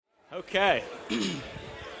Okay.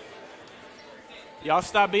 Y'all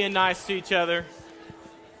stop being nice to each other.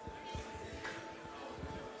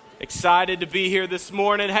 Excited to be here this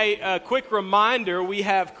morning. Hey, a quick reminder, we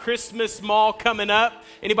have Christmas Mall coming up.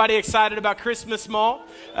 Anybody excited about Christmas Mall?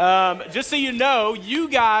 Just so you know, you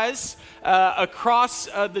guys across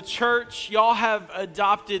the church, y'all have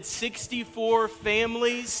adopted 64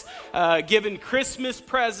 families, given Christmas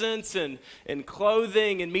presents and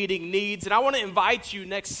clothing and meeting needs. And I want to invite you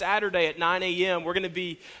next Saturday at 9 a.m. We're going to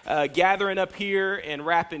be gathering up here and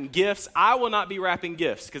wrapping gifts. I will not be wrapping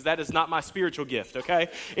gifts because that is not my spiritual gift, okay?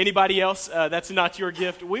 Anybody else, that's not your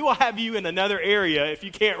gift. We will have you in another area if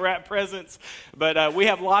you can't wrap presents. But we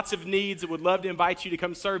have lots of needs. Would love to invite you to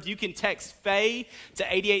come serve. You can text FAY to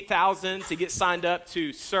 88,000 to get signed up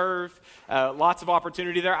to serve. Lots of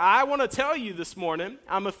opportunity there. I want to tell you this morning,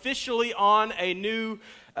 I'm officially on a new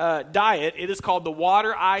diet. It is called the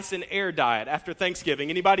water, ice, and air diet after Thanksgiving.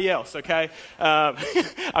 Anybody else, okay?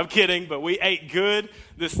 I'm kidding, but we ate good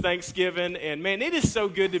this Thanksgiving. And man, it is so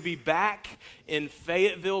good to be back in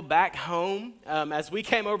Fayetteville, back home. As we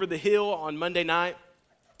came over the hill on Monday night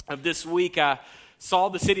of this week, I saw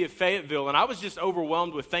the city of Fayetteville, and I was just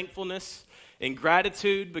overwhelmed with thankfulness and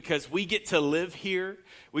gratitude because we get to live here.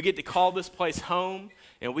 We get to call this place home,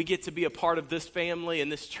 and we get to be a part of this family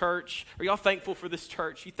and this church. Are y'all thankful for this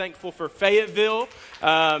church? You thankful for Fayetteville?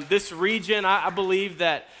 This region, I believe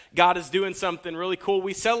that God is doing something really cool.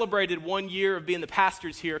 We celebrated 1 year of being the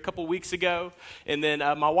pastors here a couple weeks ago. And then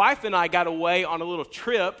my wife and I got away on a little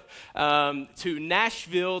trip to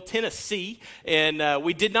Nashville, Tennessee. And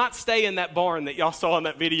we did not stay in that barn that y'all saw in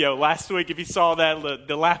that video last week. If you saw that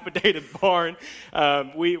dilapidated barn,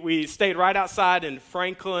 we stayed right outside in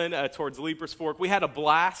Franklin towards Leapers Fork. We had a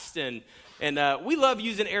blast, and we love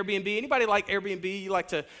using Airbnb. Anybody like Airbnb? You like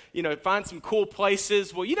to, find some cool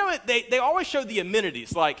places? Well, you know what? They always show the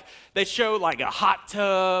amenities. Like, they show, like, a hot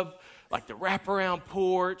tub, like the wraparound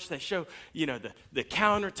porch. They show, the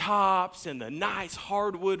countertops and the nice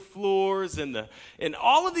hardwood floors and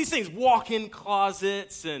all of these things, walk-in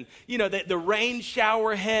closets and, the rain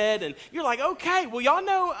shower head. And you're like, okay, well, y'all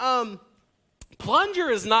know plunger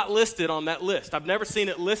is not listed on that list. I've never seen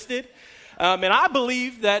it listed. And I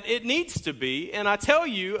believe that it needs to be. And I tell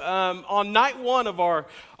you, on night one of our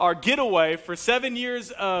getaway for 7 years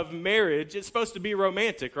of marriage, it's supposed to be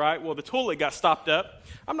romantic, right? Well, the toilet got stopped up.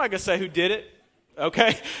 I'm not going to say who did it,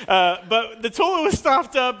 okay? But the toilet was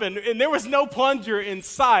stopped up, and there was no plunger in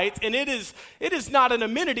sight. And it is not an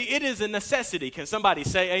amenity. It is a necessity. Can somebody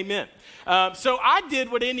say amen? So I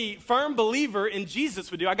did what any firm believer in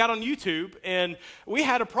Jesus would do. I got on YouTube, and we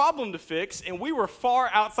had a problem to fix, and we were far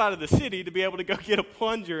outside of the city to be able to go get a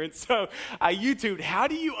plunger. And so I YouTubed, how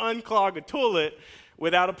do you unclog a toilet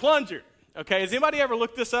without a plunger? Okay, has anybody ever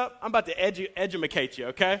looked this up? I'm about to educate you,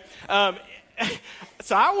 okay?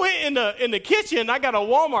 So I went in the kitchen, I got a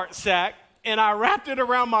Walmart sack, and I wrapped it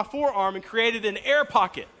around my forearm and created an air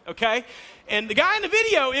pocket, okay? And the guy in the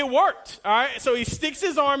video, it worked, all right? So he sticks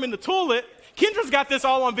his arm in the toilet. Kendra's got this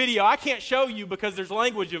all on video. I can't show you because there's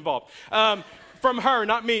language involved. From her,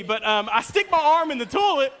 not me. But I stick my arm in the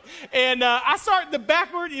toilet, and I start the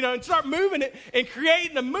backward, and start moving it and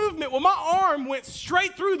creating a movement. Well, my arm went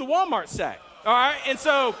straight through the Walmart sack, all right? And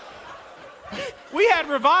so we had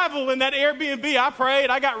revival in that Airbnb. I prayed.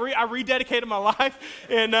 I rededicated my life.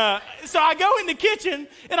 And so I go in the kitchen,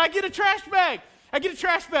 and I get a trash bag.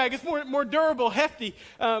 It's more durable, hefty.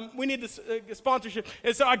 We need this sponsorship.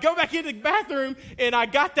 And so I go back into the bathroom, and I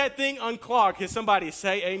got that thing unclogged. Can somebody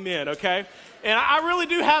say amen, okay? And I really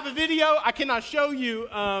do have a video. I cannot show you.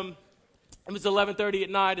 It was 11:30 at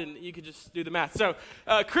night, and you could just do the math. So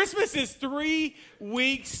Christmas is 3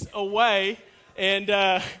 weeks away.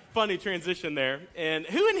 And funny transition there. And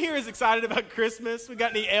who in here is excited about Christmas? We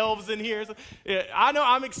got any elves in here? Yeah, I know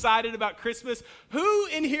I'm excited about Christmas. Who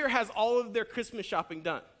in here has all of their Christmas shopping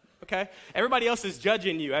done? Okay? Everybody else is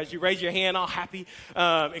judging you as you raise your hand all happy,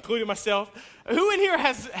 including myself. Who in here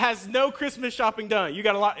has no Christmas shopping done? You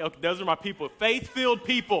got a lot. Okay, those are my people. Faith-filled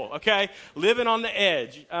people, okay? Living on the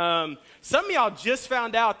edge. Some of y'all just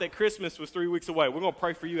found out that Christmas was 3 weeks away. We're going to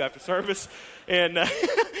pray for you after service. And,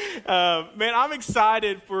 man, I'm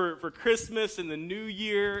excited for Christmas and the new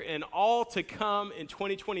year and all to come in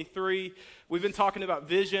 2023. We've been talking about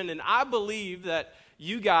vision, and I believe that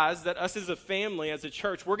you guys, that us as a family, as a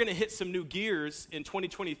church, we're going to hit some new gears in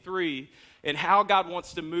 2023 and how God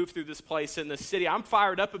wants to move through this place in the city. I'm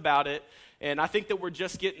fired up about it, and I think that we're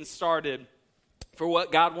just getting started for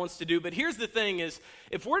what God wants to do. But here's the thing is,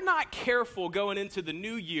 if we're not careful going into the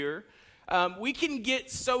new year, we can get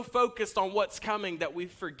so focused on what's coming that we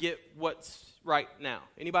forget what's right now.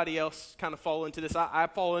 Anybody else kind of fall into this? I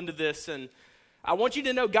fall into this, and I want you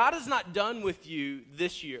to know God is not done with you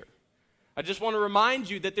this year. I just want to remind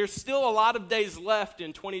you that there's still a lot of days left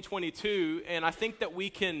in 2022, and I think that we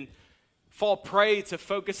can fall prey to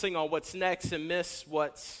focusing on what's next and miss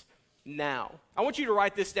what's now. I want you to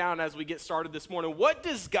write this down as we get started this morning. What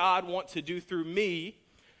does God want to do through me,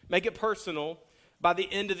 make it personal, by the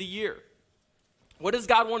end of the year? What does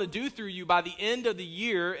God want to do through you by the end of the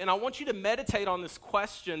year? And I want you to meditate on this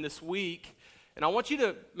question this week, and I want you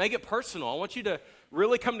to make it personal. I want you to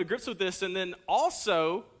really come to grips with this, and then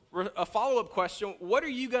also a follow-up question, what are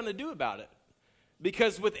you going to do about it?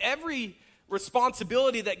 Because with every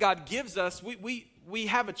responsibility that God gives us, we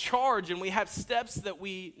have a charge and we have steps that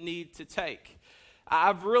we need to take.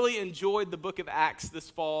 I've really enjoyed the book of Acts this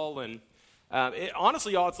fall, and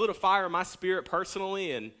honestly, y'all, it's lit a fire in my spirit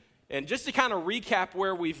personally, and just to kind of recap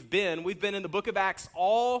where we've been in the book of Acts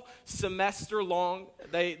all semester long.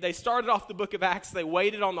 They started off the book of Acts, they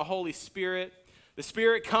waited on the Holy Spirit. The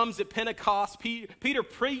Spirit comes at Pentecost. Peter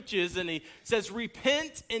preaches and he says,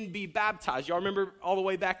 repent and be baptized. Y'all remember all the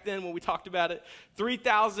way back then when we talked about it?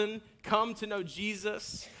 3,000 come to know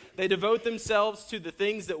Jesus. They devote themselves to the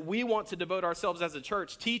things that we want to devote ourselves as a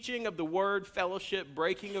church. Teaching of the word, fellowship,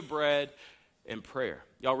 breaking of bread, and prayer.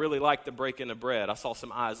 Y'all really like the breaking of bread. I saw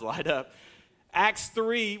some eyes light up. Acts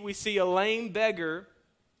 3, we see a lame beggar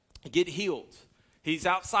get healed. He's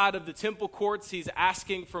outside of the temple courts. He's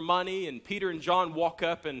asking for money, and Peter and John walk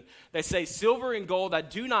up, and they say, silver and gold I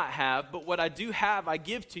do not have, but what I do have I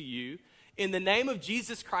give to you. In the name of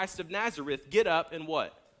Jesus Christ of Nazareth, get up and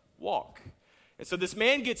what? Walk. And so this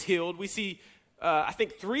man gets healed. We see, I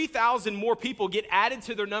think 3,000 more people get added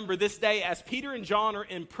to their number this day as Peter and John are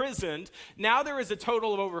imprisoned. Now there is a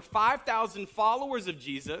total of over 5,000 followers of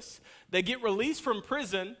Jesus. They get released from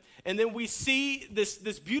prison. And then we see this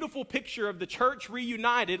beautiful picture of the church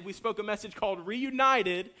reunited. We spoke a message called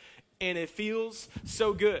Reunited, and it feels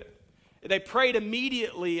so good. They prayed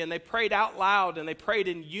immediately, and they prayed out loud, and they prayed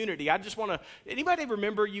in unity. I just want to, anybody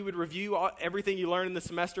remember you would review everything you learned in the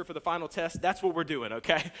semester for the final test? That's what we're doing,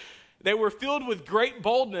 okay? They were filled with great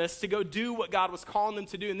boldness to go do what God was calling them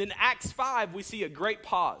to do. And then Acts 5, we see a great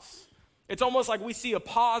pause. It's almost like we see a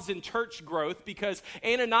pause in church growth because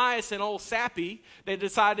Ananias and old Sappy, they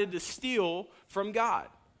decided to steal from God.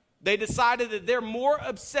 They decided that they're more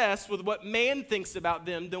obsessed with what man thinks about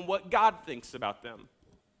them than what God thinks about them.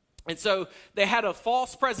 And so they had a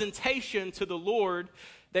false presentation to the Lord.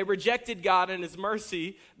 They rejected God and his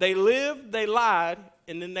mercy. They lived, they lied,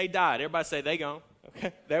 and then they died. Everybody say, they gone.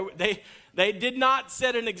 Okay? They did not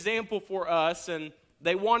set an example for us, and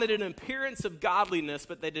they wanted an appearance of godliness,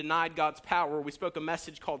 but they denied God's power. We spoke a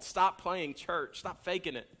message called Stop Playing Church. Stop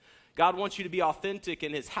faking it. God wants you to be authentic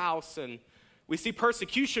in his house. And we see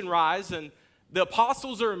persecution rise, and the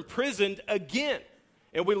apostles are imprisoned again.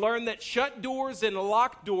 And we learn that shut doors and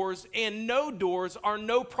locked doors and no doors are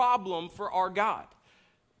no problem for our God,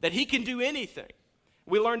 that he can do anything.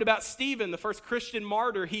 We learned about Stephen, the first Christian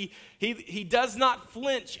martyr. He does not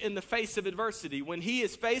flinch in the face of adversity. When he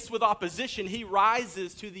is faced with opposition, he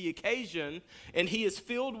rises to the occasion, and he is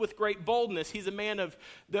filled with great boldness. He's a man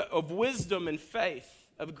of wisdom and faith,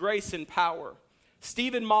 of grace and power.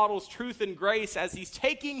 Stephen models truth and grace as he's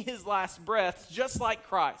taking his last breath, just like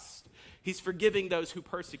Christ. He's forgiving those who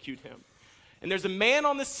persecute him. And there's a man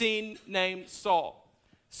on the scene named Saul.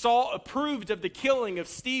 Saul approved of the killing of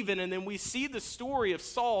Stephen, and then we see the story of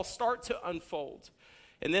Saul start to unfold.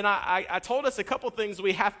 And then I told us a couple things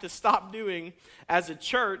we have to stop doing as a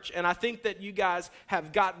church, and I think that you guys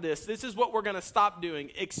have got this. This is what we're going to stop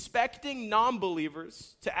doing, expecting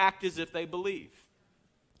non-believers to act as if they believe.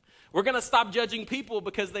 We're going to stop judging people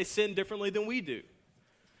because they sin differently than we do.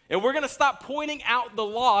 And we're going to stop pointing out the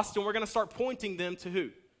lost, and we're going to start pointing them to who?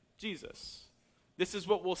 Jesus. This is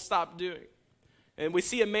what we'll stop doing. And we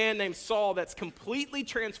see a man named Saul that's completely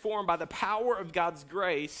transformed by the power of God's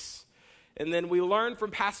grace. And then we learned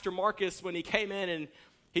from Pastor Marcus when he came in and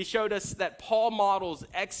he showed us that Paul models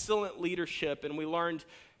excellent leadership, and we learned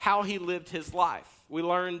how he lived his life. We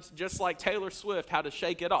learned, just like Taylor Swift, how to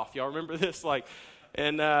shake it off. Y'all remember this?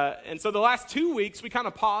 And so the last 2 weeks, we kind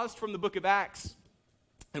of paused from the book of Acts,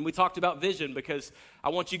 and we talked about vision because I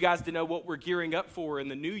want you guys to know what we're gearing up for in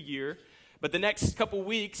the new year. But the next couple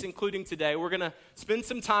weeks, including today, we're going to spend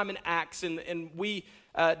some time in Acts, and we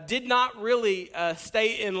did not really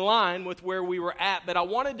stay in line with where we were at, but I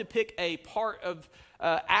wanted to pick a part of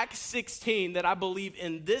Acts 16 that I believe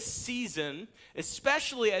in this season,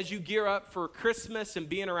 especially as you gear up for Christmas and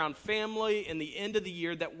being around family and the end of the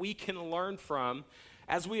year, that we can learn from.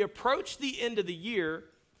 As we approach the end of the year,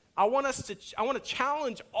 I want to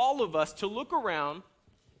challenge all of us to look around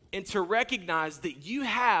and to recognize that you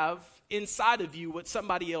have inside of you what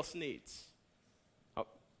somebody else needs. Oh,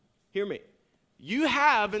 hear me. You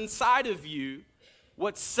have inside of you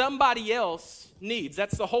what somebody else needs.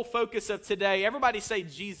 That's the whole focus of today. Everybody say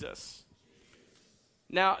Jesus.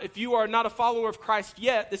 Now, if you are not a follower of Christ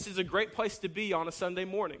yet, this is a great place to be on a Sunday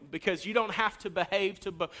morning because you don't have to behave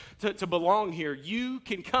to belong here. You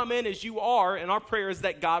can come in as you are, and our prayer is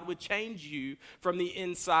that God would change you from the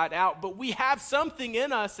inside out. But we have something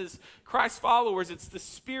in us as Christ followers. It's the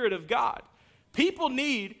Spirit of God. People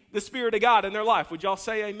need the Spirit of God in their life. Would y'all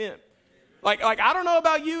say amen? Like I don't know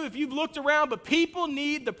about you if you've looked around, but people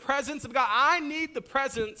need the presence of God. I need the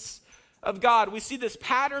presence of God. We see this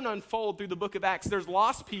pattern unfold through the book of Acts. There's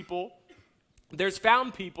lost people. There's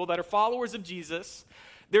found people that are followers of Jesus.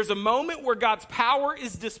 There's a moment where God's power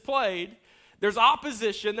is displayed. There's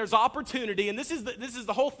opposition. There's opportunity. And this is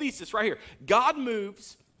the whole thesis right here. God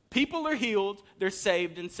moves. People are healed. They're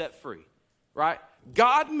saved and set free. Right?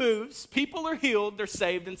 God moves, people are healed, they're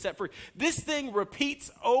saved and set free. This thing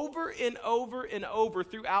repeats over and over and over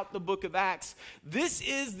throughout the book of Acts. This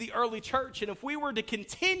is the early church, and if we were to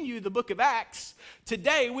continue the book of Acts,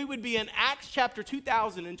 today we would be in Acts chapter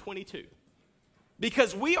 2022.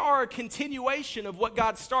 Because we are a continuation of what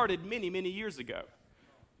God started many, many years ago.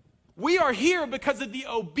 We are here because of the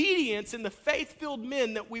obedience and the faith-filled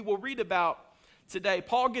men that we will read about today.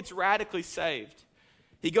 Paul gets radically saved.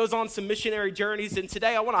 He goes on some missionary journeys, and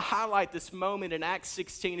today I want to highlight this moment in Acts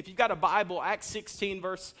 16. If you've got a Bible, Acts 16,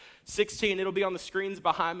 verse 16, it'll be on the screens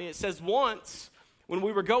behind me. It says, once, when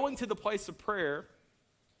we were going to the place of prayer,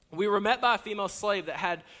 we were met by a female slave that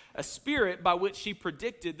had a spirit by which she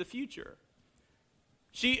predicted the future.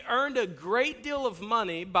 She earned a great deal of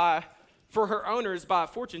money for her owners by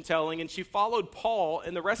fortune telling, and she followed Paul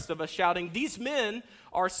and the rest of us, shouting, "These men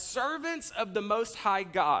are servants of the Most High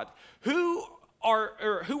God, who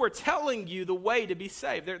are telling you the way to be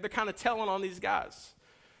saved." They're kind of telling on these guys.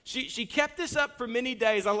 She kept this up for many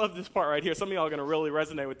days. I love this part right here. Some of y'all are going to really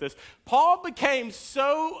resonate with this. Paul became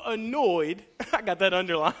so annoyed, I got that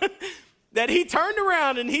underlined, that he turned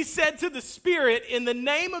around and he said to the spirit, "In the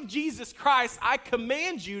name of Jesus Christ, I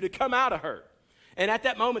command you to come out of her." And at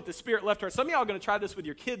that moment, the spirit left her. Some of y'all are going to try this with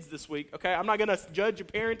your kids this week, okay? I'm not going to judge your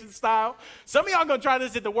parenting style. Some of y'all are going to try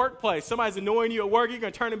this at the workplace. Somebody's annoying you at work. You're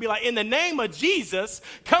going to turn and be like, "In the name of Jesus,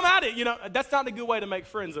 come out of it." You know, that's not a good way to make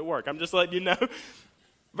friends at work. I'm just letting you know.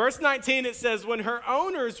 Verse 19, it says, when her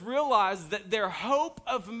owners realized that their hope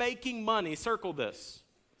of making money, circle this,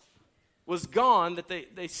 was gone, that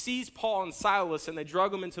they seized Paul and Silas and they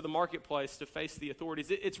drug them into the marketplace to face the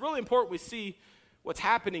authorities. It's really important we see what's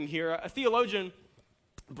happening here. A theologian,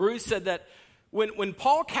 Bruce, said that when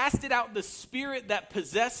Paul casted out the spirit that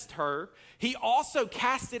possessed her, he also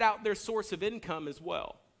casted out their source of income as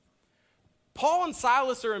well. Paul and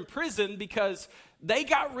Silas are in prison because they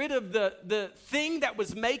got rid of the thing that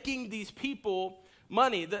was making these people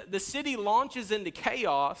money. The city launches into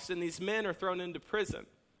chaos and these men are thrown into prison.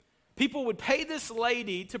 People would pay this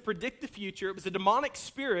lady to predict the future. It was a demonic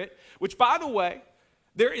spirit, which, by the way,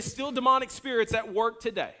 there is still demonic spirits at work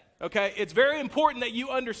today, okay? It's very important that you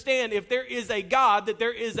understand if there is a God, that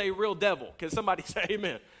there is a real devil. Can somebody say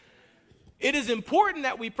amen? It is important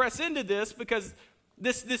that we press into this because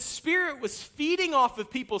this spirit was feeding off of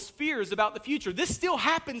people's fears about the future. This still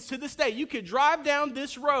happens to this day. You could drive down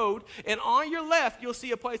this road, and on your left, you'll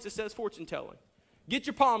see a place that says fortune telling. Get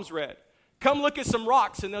your palms read. Come look at some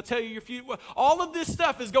rocks, and they'll tell you your future. All of this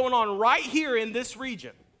stuff is going on right here in this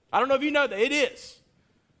region. I don't know if you know that. It is.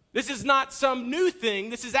 This is not some new thing.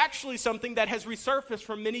 This is actually something that has resurfaced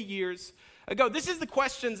from many years ago. This is the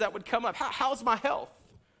questions that would come up. How's my health?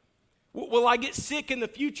 Will I get sick in the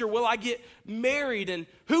future? Will I get married? And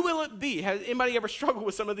who will it be? Has anybody ever struggled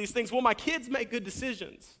with some of these things? Will my kids make good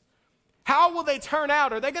decisions? How will they turn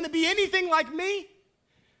out? Are they going to be anything like me?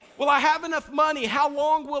 Will I have enough money? How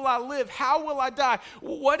long will I live? How will I die?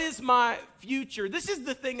 What is my future? This is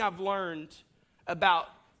the thing I've learned about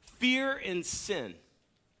fear and sin.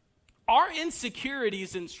 Our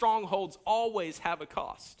insecurities and strongholds always have a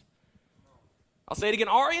cost. I'll say it again.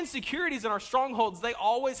 Our insecurities and our strongholds, they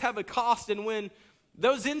always have a cost. And when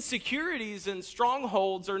those insecurities and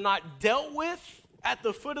strongholds are not dealt with at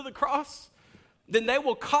the foot of the cross, then they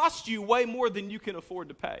will cost you way more than you can afford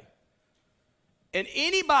to pay. And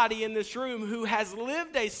anybody in this room who has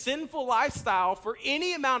lived a sinful lifestyle for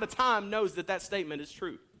any amount of time knows that that statement is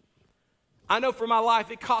true. I know for my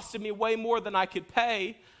life it costed me way more than I could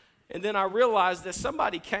pay. And then I realized that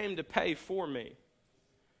somebody came to pay for me.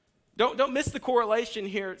 Don't miss the correlation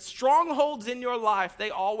here. Strongholds in your life, they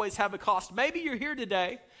always have a cost. Maybe you're here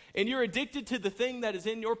today and you're addicted to the thing that is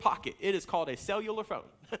in your pocket. It is called a cellular phone.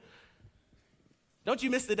 Don't you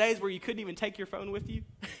miss the days where you couldn't even take your phone with you?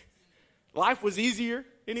 Life was easier.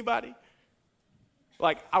 Anybody?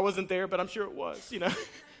 Like, I wasn't there, but I'm sure it was,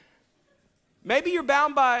 Maybe you're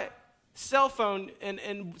bound by cell phone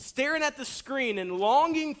and staring at the screen and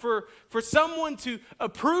longing for someone to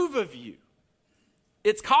approve of you.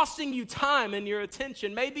 It's costing you time and your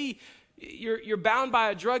attention. Maybe you're bound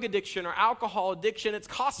by a drug addiction or alcohol addiction. It's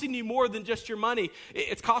costing you more than just your money.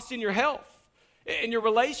 It's costing your health and your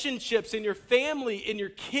relationships and your family and your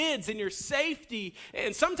kids and your safety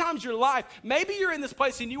and sometimes your life. Maybe you're in this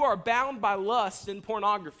place and you are bound by lust and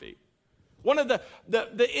pornography. One of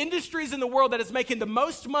the industries in the world that is making the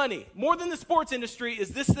most money, more than the sports industry, is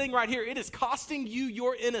this thing right here. It is costing you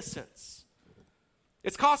your innocence.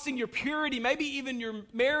 It's costing your purity, maybe even your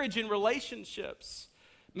marriage and relationships.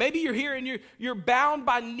 Maybe you're here and you're bound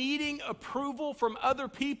by needing approval from other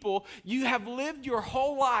people. You have lived your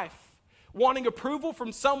whole life wanting approval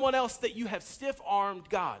from someone else that you have stiff-armed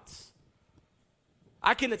God's.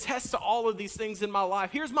 I can attest to all of these things in my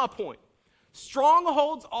life. Here's my point.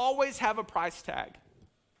 Strongholds always have a price tag.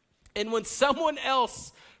 And when someone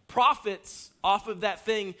else profits off of that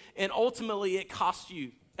thing, and ultimately it costs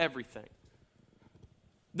you everything.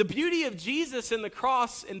 The beauty of Jesus and the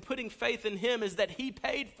cross and putting faith in him is that he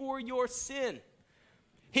paid for your sin.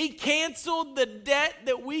 He canceled the debt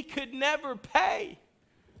that we could never pay.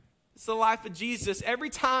 It's the life of Jesus. Every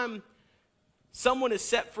time someone is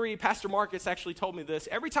set free, Pastor Marcus actually told me this,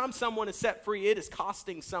 every time someone is set free, it is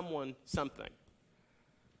costing someone something.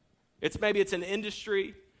 Maybe it's an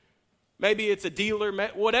industry, maybe it's a dealer,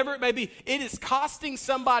 whatever it may be. It is costing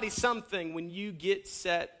somebody something when you get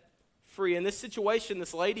set free. In this situation,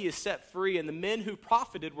 this lady is set free, and the men who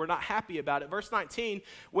profited were not happy about it. Verse 19,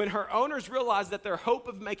 when her owners realized that their hope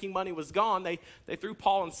of making money was gone, they threw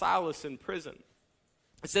Paul and Silas in prison.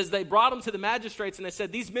 It says they brought them to the magistrates and they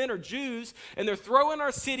said, these men are Jews and they're throwing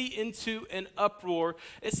our city into an uproar.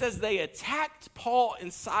 It says they attacked Paul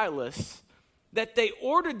and Silas, that they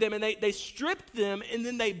ordered them and they stripped them and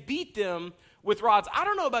then they beat them with rods. I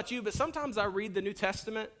don't know about you, but sometimes I read the New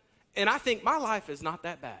Testament and I think my life is not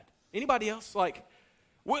that bad. Anybody else? Like,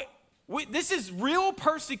 this is real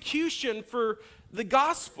persecution for the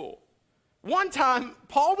gospel. One time,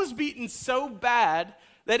 Paul was beaten so bad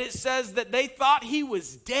that it says that they thought he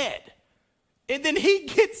was dead. And then he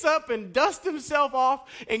gets up and dusts himself off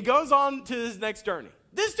and goes on to his next journey.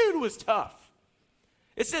 This dude was tough.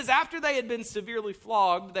 It says after they had been severely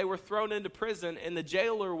flogged, they were thrown into prison, and the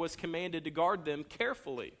jailer was commanded to guard them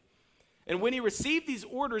carefully. And when he received these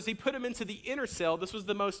orders, he put them into the inner cell. This was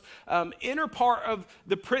the most inner part of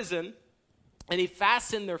the prison, and he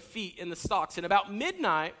fastened their feet in the stocks. And about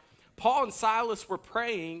midnight, Paul and Silas were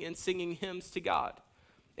praying and singing hymns to God.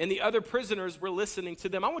 And the other prisoners were listening to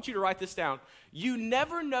them. I want you to write this down. You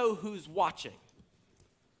never know who's watching.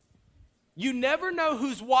 You never know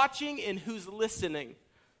who's watching and who's listening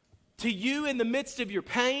to you in the midst of your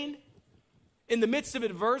pain, in the midst of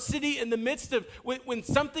adversity, in the midst of when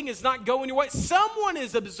something is not going your way. Someone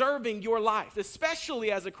is observing your life,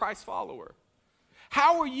 especially as a Christ follower.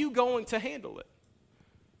 How are you going to handle it?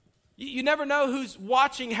 You never know who's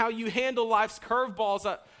watching how you handle life's curveballs.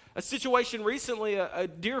 A situation recently, a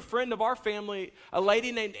dear friend of our family, a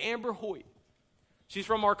lady named Amber Hoyt. She's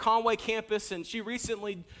from our Conway campus, and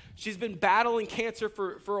she's been battling cancer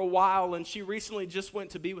for a while, and she recently just went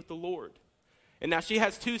to be with the Lord. And now she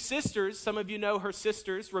has two sisters. Some of you know her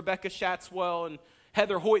sisters, Rebecca Shatswell and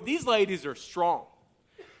Heather Hoyt. These ladies are strong.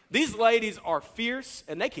 These ladies are fierce,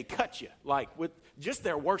 and they can cut you, like with just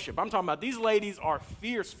their worship. I'm talking about these ladies are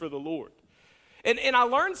fierce for the Lord. And I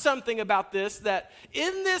learned something about this, that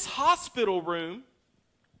in this hospital room,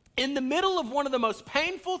 in the middle of one of the most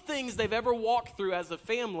painful things they've ever walked through as a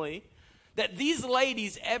family, that these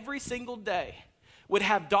ladies every single day would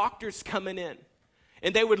have doctors coming in.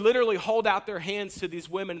 And they would literally hold out their hands to these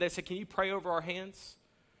women. They said, can you pray over our hands?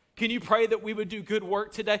 Can you pray that we would do good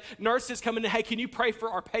work today? Nurses come in, hey, can you pray for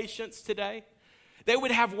our patients today? They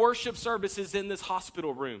would have worship services in this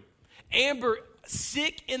hospital room. Amber,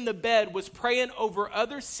 sick in the bed, was praying over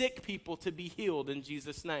other sick people to be healed in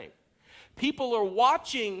Jesus' name. People are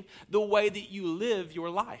watching the way that you live your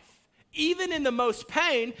life. Even in the most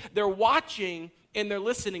pain, they're watching and they're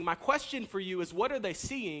listening. My question for you is, what are they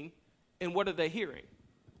seeing and what are they hearing?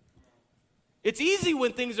 It's easy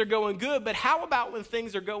when things are going good, but how about when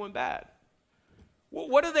things are going bad?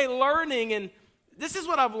 What are they learning? And this is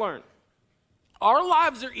what I've learned. Our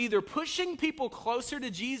lives are either pushing people closer to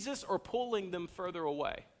Jesus or pulling them further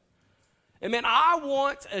away. And man, I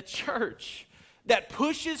want a church that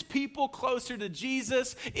pushes people closer to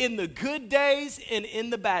Jesus in the good days and in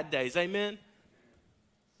the bad days. Amen?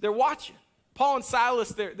 They're watching. Paul and Silas,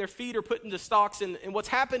 their feet are put into stocks, and what's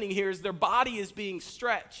happening here is their body is being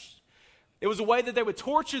stretched. It was a way that they would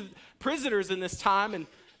torture prisoners in this time, and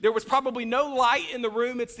there was probably no light in the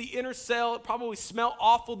room. It's the inner cell. It probably smelled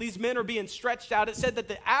awful. These men are being stretched out. It said that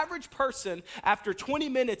the average person, after 20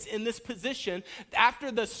 minutes in this position,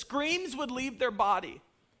 after the screams would leave their body,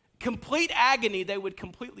 complete agony, they would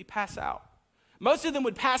completely pass out. Most of them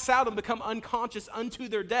would pass out and become unconscious unto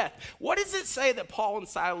their death. What does it say that Paul and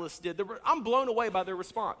Silas did? I'm blown away by their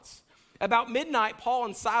response. About midnight, Paul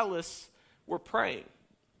and Silas were praying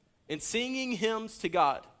and singing hymns to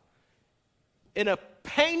God in a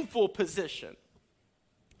painful position.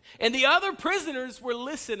 And the other prisoners were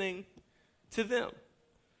listening to them.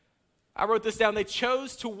 I wrote this down. They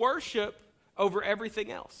chose to worship over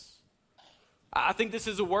everything else. I think this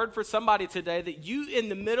is a word for somebody today that you, in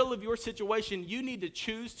the middle of your situation, you need to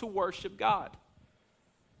choose to worship God.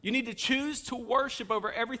 You need to choose to worship over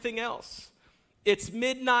everything else. It's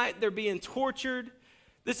midnight. They're being tortured.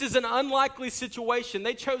 This is an unlikely situation.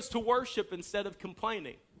 They chose to worship instead of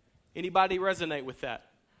complaining. Anybody resonate with that?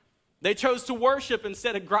 They chose to worship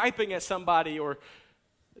instead of griping at somebody, or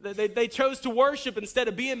they chose to worship instead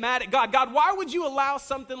of being mad at God. God, why would you allow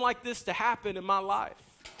something like this to happen in my life?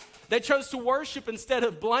 They chose to worship instead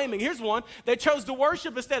of blaming. Here's one. They chose to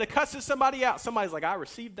worship instead of cussing somebody out. Somebody's like, I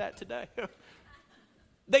received that today.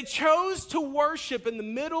 They chose to worship in the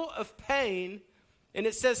middle of pain. And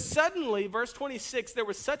it says, suddenly, verse 26, there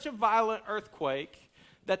was such a violent earthquake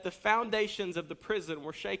that the foundations of the prison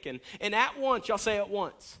were shaken. And at once, y'all say at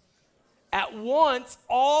once. At once,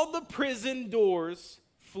 all the prison doors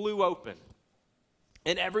flew open.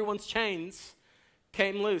 And everyone's chains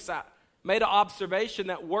came loose. I made an observation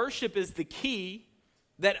that worship is the key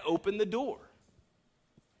that opened the door.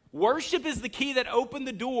 Worship is the key that opened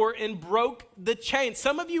the door and broke the chain.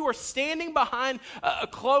 Some of you are standing behind a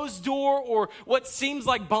closed door, or what seems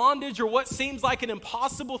like bondage, or what seems like an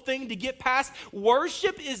impossible thing to get past.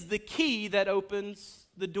 Worship is the key that opens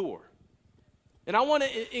the door. And I want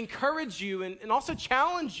to encourage you and also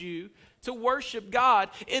challenge you to worship God.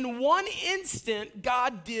 In one instant,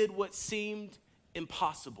 God did what seemed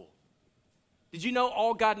impossible. Did you know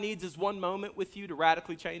all God needs is one moment with you to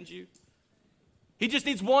radically change you? He just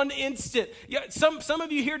needs one instant. Yeah, some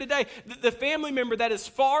of you here today, the family member that is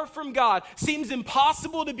far from God, seems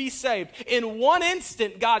impossible to be saved. In one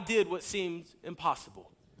instant, God did what seemed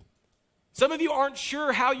impossible. Some of you aren't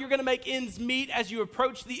sure how you're going to make ends meet as you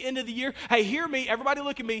approach the end of the year. Hey, hear me. Everybody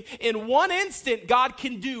look at me. In one instant, God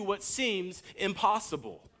can do what seems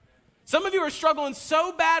impossible. Some of you are struggling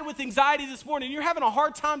so bad with anxiety this morning. You're having a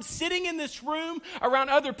hard time sitting in this room around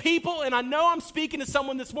other people, and I know I'm speaking to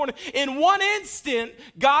someone this morning. In one instant,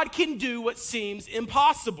 God can do what seems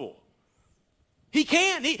impossible. He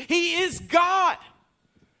can. He is God.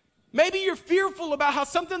 Maybe you're fearful about how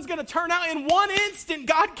something's going to turn out. In one instant,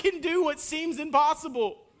 God can do what seems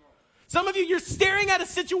impossible. Some of you, you're staring at a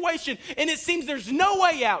situation, and it seems there's no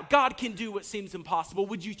way out. God can do what seems impossible.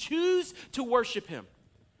 Would you choose to worship him?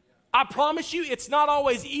 I promise you, it's not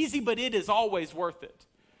always easy, but it is always worth it.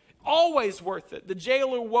 Always worth it. The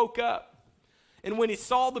jailer woke up, and when he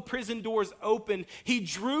saw the prison doors open, he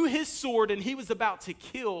drew his sword, and he was about to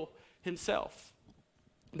kill himself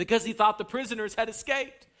because he thought the prisoners had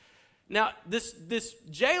escaped. Now, this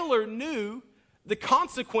jailer knew the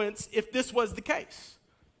consequence if this was the case,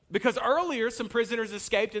 because earlier some prisoners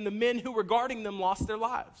escaped, and the men who were guarding them lost their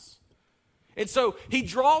lives. And so he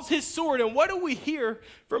draws his sword, and what do we hear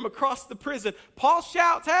from across the prison? Paul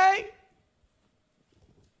shouts, hey!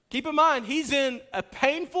 Keep in mind, he's in a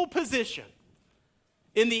painful position.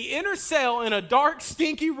 In the inner cell, in a dark,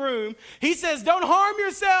 stinky room, he says, don't harm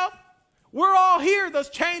yourself. We're all here. Those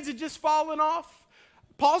chains had just fallen off.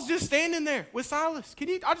 Paul's just standing there with Silas.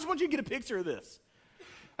 I just want you to get a picture of this.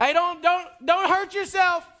 Hey, don't hurt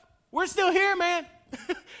yourself. We're still here, man.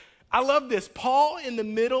 I love this. Paul, in the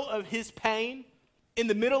middle of his pain, in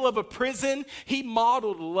the middle of a prison, he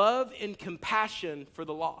modeled love and compassion for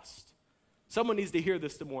the lost. Someone needs to hear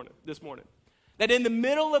this morning. That in the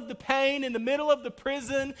middle of the pain, in the middle of the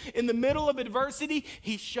prison, in the middle of adversity,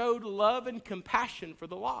 he showed love and compassion for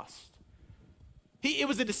the lost. It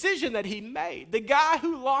was a decision that he made. The guy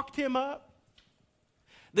who locked him up,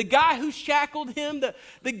 the guy who shackled him,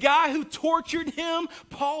 the guy who tortured him,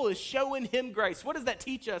 Paul is showing him grace. What does that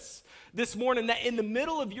teach us this morning? That in the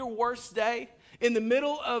middle of your worst day, in the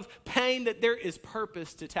middle of pain, that there is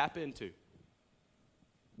purpose to tap into.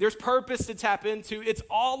 There's purpose to tap into. It's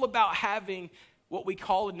all about having what we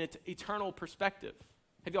call an eternal perspective.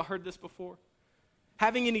 Have y'all heard this before?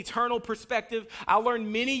 having an eternal perspective. I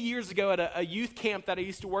learned many years ago at a youth camp that I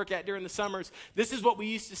used to work at during the summers, this is what we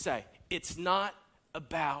used to say: it's not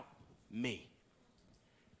about me.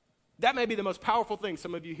 That may be the most powerful thing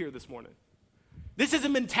some of you hear this morning. This is a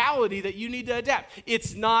mentality that you need to adapt.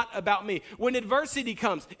 It's not about me. When adversity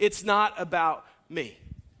comes, it's not about me.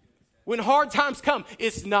 When hard times come,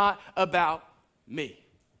 it's not about me.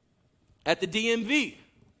 At the DMV,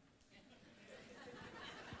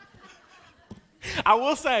 I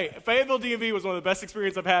will say, Fayetteville DMV was one of the best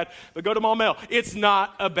experiences I've had, but go to Maumelle. It's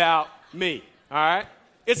not about me, all right?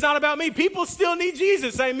 It's not about me. People still need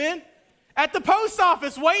Jesus, amen? At the post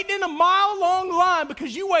office, waiting in a mile-long line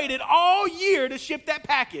because you waited all year to ship that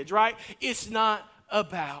package, right? It's not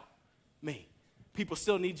about me. People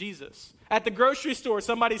still need Jesus. At the grocery store,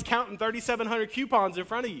 somebody's counting 3,700 coupons in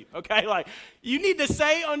front of you, okay? Like, you need to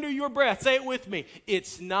say under your breath, say it with me,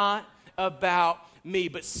 it's not about me.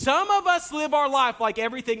 But some of us live our life like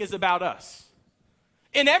everything is about us.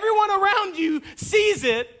 And everyone around you sees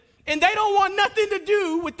it, and they don't want nothing to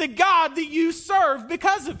do with the God that you serve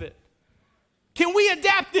because of it. Can we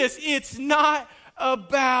adapt this? It's not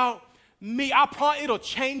about me. I promise it'll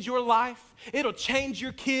change your life. It'll change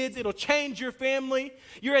your kids. It'll change your family.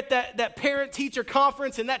 You're at that parent-teacher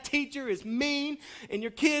conference, and that teacher is mean, and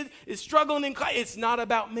your kid is struggling in class. It's not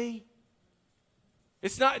about me.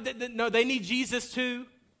 It's not. No, they need Jesus too.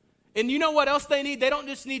 And you know what else they need? They don't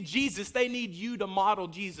just need Jesus. They need you to model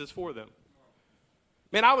Jesus for them.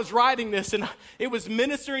 Man, I was writing this, and it was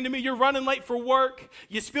ministering to me. You're running late for work.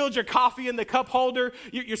 You spilled your coffee in the cup holder.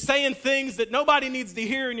 You're saying things that nobody needs to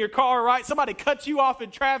hear in your car, right? Somebody cuts you off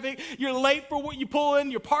in traffic. You're late for what you pull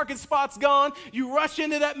in. Your parking spot's gone. You rush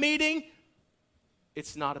into that meeting.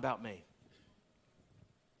 It's not about me.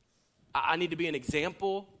 I need to be an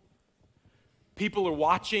example. People are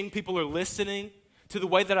watching. People are listening to the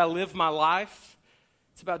way that I live my life.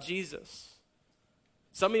 It's about Jesus.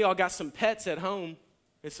 Some of y'all got some pets at home.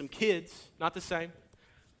 And some kids, not the same.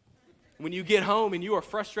 When you get home and you are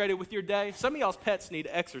frustrated with your day, some of y'all's pets need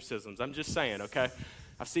exorcisms. I'm just saying, okay?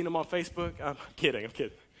 I've seen them on Facebook. I'm kidding.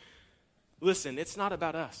 Listen, it's not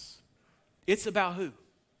about us. It's about who?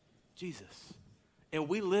 Jesus. And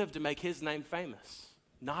we live to make his name famous,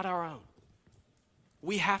 not our own.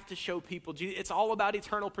 We have to show people Jesus. It's all about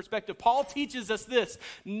eternal perspective. Paul teaches us this: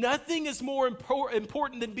 nothing is more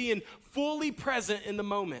important than being fully present in the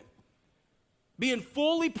moment. Being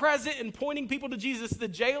fully present and pointing people to Jesus. The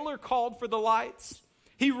jailer called for the lights.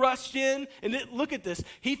 He rushed in, and look at this.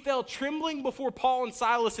 He fell trembling before Paul and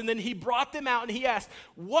Silas, and then he brought them out, and he asked,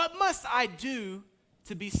 "What must I do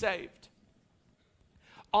to be saved?"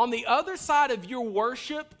 On the other side of your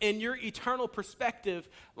worship and your eternal perspective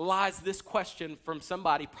lies this question from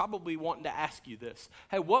somebody probably wanting to ask you this.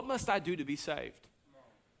 Hey, what must I do to be saved?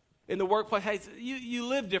 In the workplace, hey, you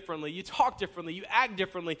live differently, you talk differently, you act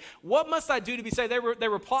differently. What must I do to be saved? They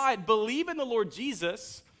replied, believe in the Lord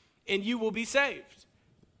Jesus, and you will be saved.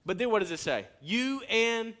 But then what does it say? You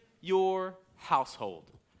and your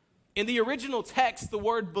household. In the original text, the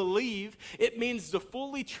word believe, it means to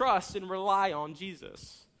fully trust and rely on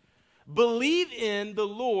Jesus. Believe in the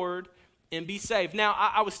Lord and be saved. Now,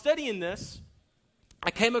 I was studying this.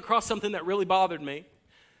 I came across something that really bothered me.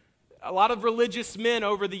 A lot of religious men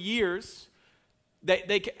over the years,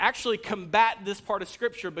 they actually combat this part of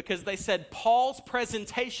Scripture because they said Paul's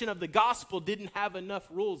presentation of the gospel didn't have enough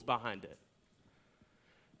rules behind it.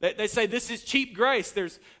 They say this is cheap grace.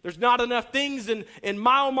 There's not enough things and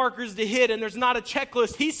mile markers to hit, and there's not a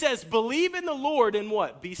checklist. He says, believe in the Lord and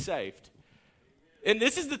what? Be saved. And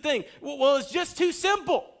this is the thing. Well, it's just too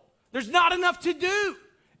simple. There's not enough to do.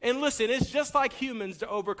 And listen, it's just like humans to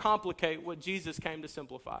overcomplicate what Jesus came to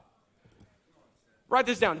simplify. Write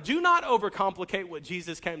this down. Do not overcomplicate what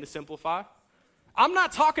Jesus came to simplify. I'm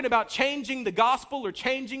not talking about changing the gospel or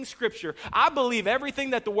changing Scripture. I believe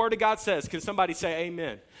everything that the Word of God says. Can somebody say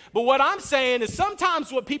amen? But what I'm saying is sometimes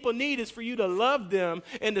what people need is for you to love them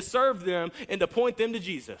and to serve them and to point them to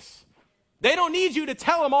Jesus. They don't need you to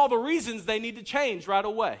tell them all the reasons they need to change right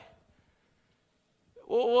away.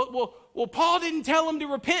 Well, Paul didn't tell him to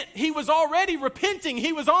repent. He was already repenting.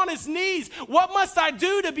 He was on his knees. What must I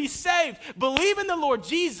do to be saved? Believe in the Lord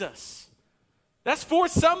Jesus. That's for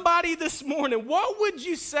somebody this morning. What would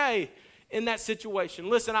you say in that situation?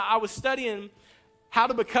 Listen, I was studying how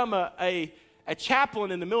to become a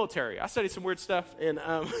chaplain in the military. I studied some weird stuff, and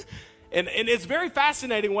it's very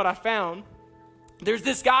fascinating what I found. There's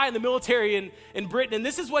this guy in the military in Britain, and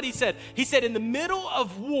this is what he said. He said, in the middle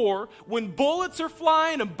of war, when bullets are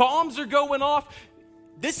flying and bombs are going off,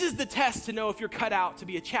 this is the test to know if you're cut out to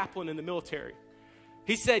be a chaplain in the military.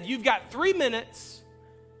 He said, you've got 3 minutes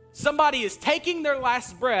somebody is taking their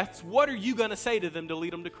last breaths, what are you going to say to them to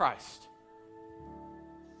lead them to Christ?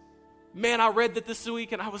 Man, I read that this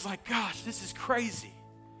week and I was like, gosh, this is crazy.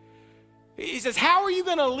 He says, how are you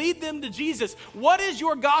going to lead them to Jesus? What is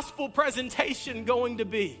your gospel presentation going to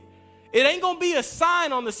be? It ain't going to be a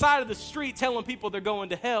sign on the side of the street telling people they're going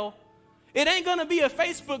to hell. It ain't going to be a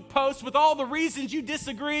Facebook post with all the reasons you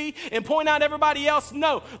disagree and point out everybody else.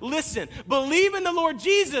 No, listen, believe in the Lord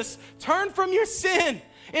Jesus, turn from your sin,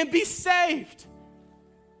 and be saved.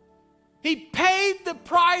 He paid the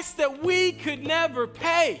price that we could never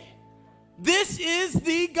pay. This is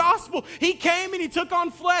the gospel. He came and he took on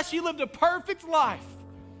flesh. He lived a perfect life.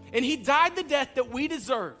 And he died the death that we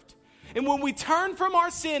deserved. And when we turn from our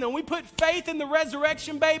sin and we put faith in the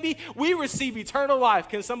resurrection, baby, we receive eternal life.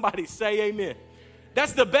 Can somebody say amen?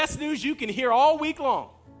 That's the best news you can hear all week long.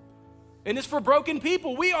 And it's for broken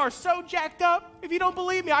people. We are so jacked up. If you don't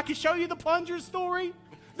believe me, I can show you the plunger story,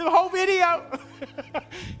 the whole video.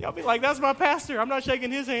 Y'all be like, that's my pastor. I'm not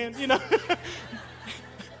shaking his hand, you know.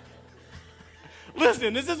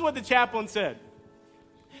 Listen, this is what the chaplain said.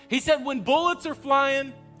 He said, when bullets are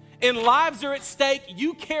flying and lives are at stake,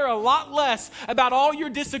 you care a lot less about all your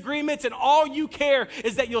disagreements, and all you care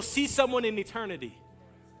is that you'll see someone in eternity.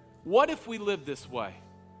 What if we live this way?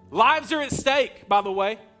 Lives are at stake, by the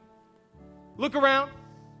way. Look around.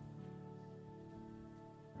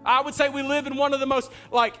 I would say we live in one of the most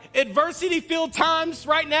adversity-filled times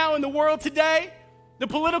right now in the world today. The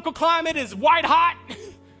political climate is white hot.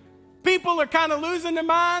 People are kind of losing their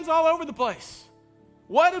minds all over the place.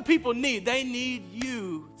 What do people need? They need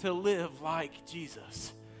you to live like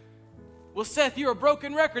Jesus. Well, Seth, you're a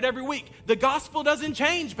broken record every week. The gospel doesn't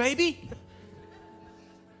change, baby.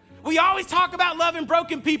 We always talk about loving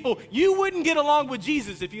broken people. You wouldn't get along with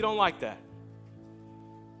Jesus if you don't like that.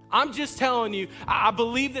 I'm just telling you, I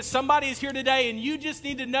believe that somebody is here today and you just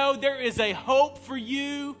need to know there is a hope for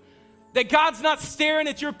you. That God's not staring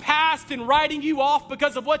at your past and writing you off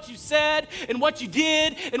because of what you said and what you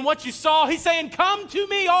did and what you saw. He's saying, come to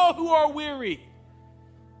me, all who are weary,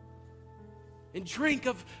 and drink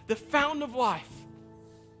of the fountain of life.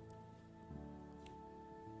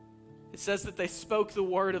 It says that they spoke the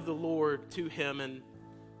word of the Lord to him and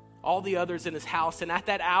all the others in his house. And at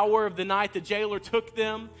that hour of the night, the jailer took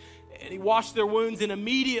them and he washed their wounds, and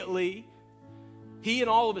immediately he and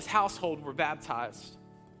all of his household were baptized.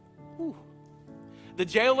 Whew. The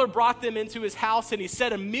jailer brought them into his house and he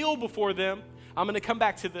set a meal before them. I'm going to come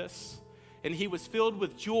back to this. And he was filled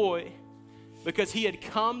with joy because he had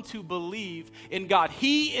come to believe in God.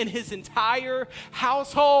 He and his entire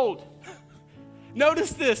household.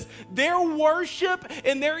 Notice this. Their worship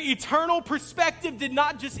and their eternal perspective did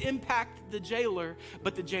not just impact the jailer,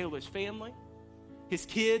 but the jailer's family, his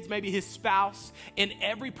kids, maybe his spouse, and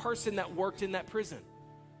every person that worked in that prison.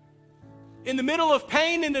 In the middle of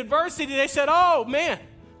pain and adversity, they said, oh man,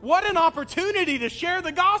 what an opportunity to share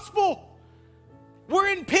the gospel. We're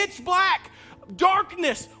in pitch black,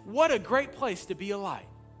 darkness. What a great place to be a light.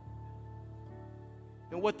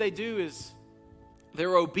 And what they do is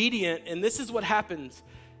they're obedient, and this is what happens,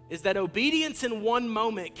 is that obedience in one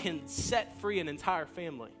moment can set free an entire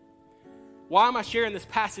family. Why am I sharing this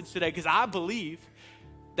passage today? Because I believe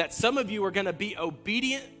that some of you are going to be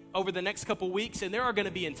obedient over the next couple weeks, and there are going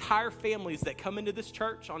to be entire families that come into this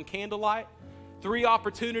church on Candlelight. 3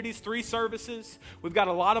 opportunities, 3 services. We've got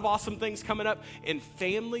a lot of awesome things coming up, and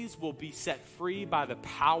families will be set free by the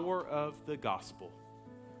power of the gospel.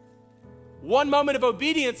 One moment of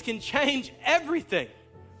obedience can change everything.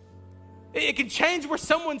 It can change where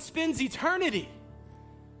someone spends eternity.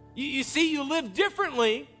 You see, you live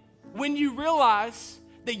differently when you realize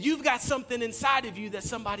that you've got something inside of you that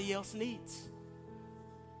somebody else needs.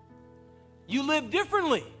 You live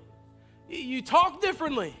differently. You talk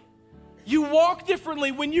differently. You walk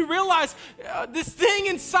differently when you realize this thing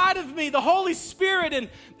inside of me, the Holy Spirit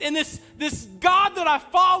and this God that I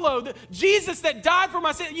follow, Jesus that died for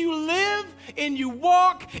my sin. You live and you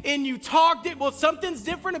walk and you talk. Well, something's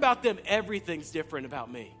different about them. Everything's different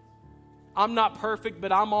about me. I'm not perfect,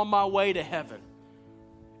 but I'm on my way to heaven.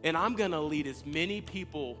 And I'm going to lead as many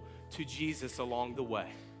people to Jesus along the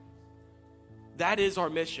way. That is our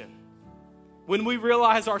mission. When we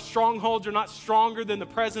realize our strongholds are not stronger than the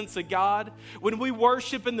presence of God, when we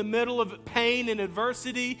worship in the middle of pain and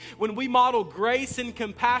adversity, when we model grace and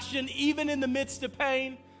compassion even in the midst of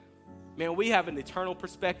pain, man, we have an eternal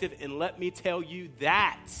perspective, and let me tell you,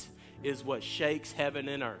 that is what shakes heaven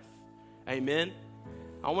and earth. Amen?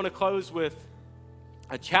 I want to close with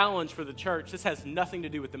a challenge for the church. This has nothing to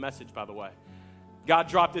do with the message, by the way. God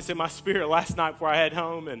dropped this in my spirit last night before I head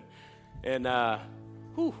home, and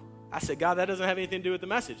I said, God, that doesn't have anything to do with the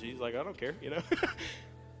message. He's like, I don't care,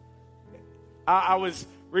 I was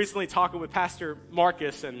recently talking with Pastor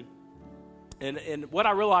Marcus, and what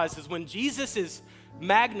I realized is when Jesus is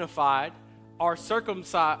magnified, or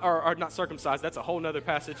circumcised, or not circumcised, that's a whole nother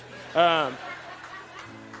passage.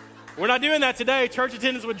 We're not doing that today. Church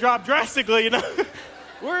attendance would drop drastically,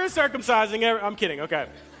 We're circumcising. I'm kidding, okay.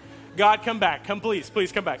 God, come back.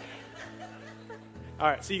 Please come back. All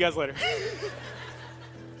right, see you guys later.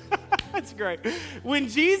 That's great. When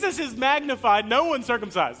Jesus is magnified, no one's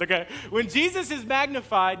circumcised, okay? When Jesus is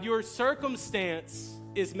magnified, your circumstance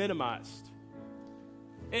is minimized.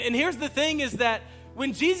 And here's the thing is that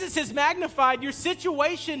when Jesus is magnified, your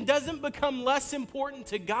situation doesn't become less important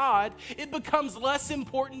to God. It becomes less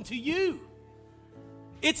important to you.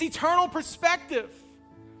 It's eternal perspective.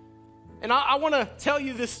 And I want to tell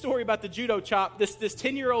you this story about the judo chop. This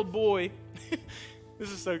 10-year-old boy,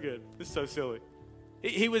 this is so good. This is so silly.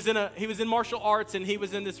 He was in martial arts, and he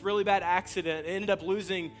was in this really bad accident. Ended up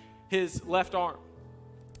losing his left arm.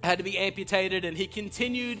 Had to be amputated, and he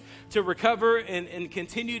continued to recover and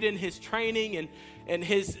continued in his training. And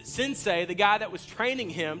his sensei, the guy that was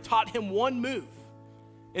training him, taught him one move.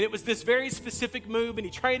 And it was this very specific move, and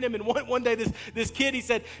he trained him. And one day, this kid, he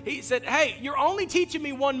said, hey, you're only teaching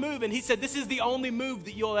me one move. And he said, this is the only move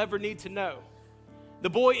that you'll ever need to know. The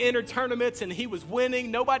boy entered tournaments, and he was winning.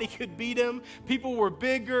 Nobody could beat him. People were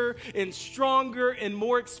bigger and stronger and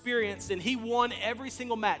more experienced, and he won every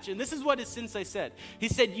single match. And this is what his sensei said. He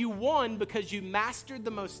said, you won because you mastered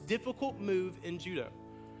the most difficult move in judo.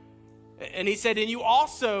 And he said, and you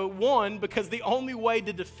also won because the only way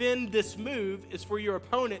to defend this move is for your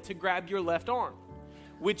opponent to grab your left arm,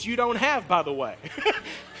 which you don't have, by the way.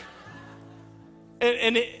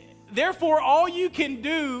 Therefore, all you can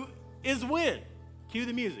do is win. Cue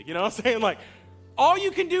the music, you know what I'm saying? Like, all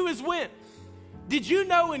you can do is win. Did you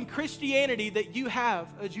know in Christianity that you have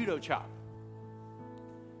a judo chop?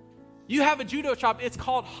 You have a judo chop. It's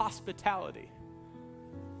called hospitality.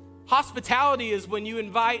 Hospitality is when you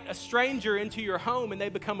invite a stranger into your home and they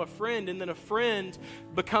become a friend, and then a friend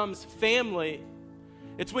becomes family.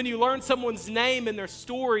 It's when you learn someone's name and their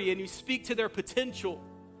story and you speak to their potential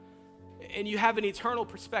and you have an eternal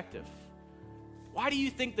perspective. Why do you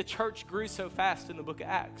think the church grew so fast in the book of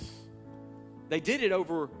Acts? They did it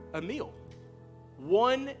over a meal.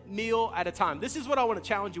 One meal at a time. This is what I want to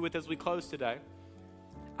challenge you with as we close today.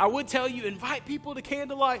 I would tell you, invite people to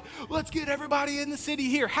candlelight. Let's get everybody in the city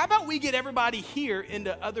here. How about we get everybody here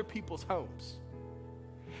into other people's homes?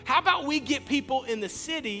 How about we get people in the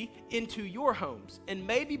city into your homes? And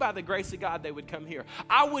maybe by the grace of God, they would come here.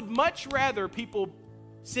 I would much rather people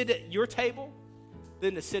sit at your table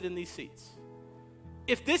than to sit in these seats.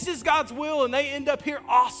 If this is God's will and they end up here,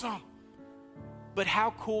 awesome. But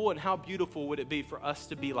how cool and how beautiful would it be for us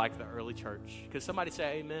to be like the early church? Could somebody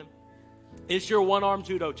say amen? It's your one-arm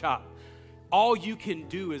judo chop. All you can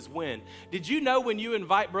do is win. Did you know when you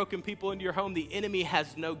invite broken people into your home, the enemy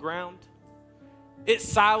has no ground? It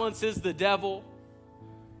silences the devil.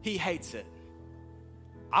 He hates it.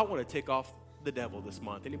 I want to tick off the devil this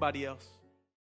month. Anybody else?